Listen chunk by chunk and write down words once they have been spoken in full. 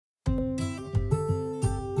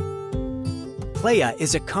Playa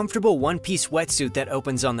is a comfortable one-piece wetsuit that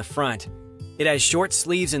opens on the front. It has short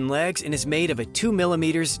sleeves and legs and is made of a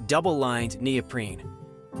 2mm double-lined neoprene.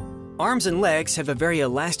 Arms and legs have a very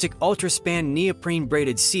elastic Ultraspan neoprene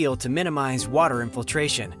braided seal to minimize water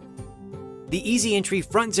infiltration. The easy entry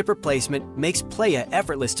front zipper placement makes Playa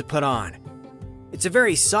effortless to put on. It's a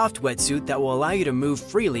very soft wetsuit that will allow you to move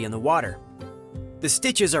freely in the water. The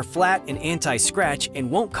stitches are flat and anti-scratch and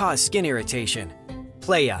won't cause skin irritation.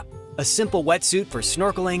 Playa, a simple wetsuit for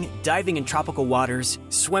snorkeling, diving in tropical waters,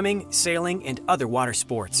 swimming, sailing, and other water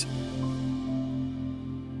sports.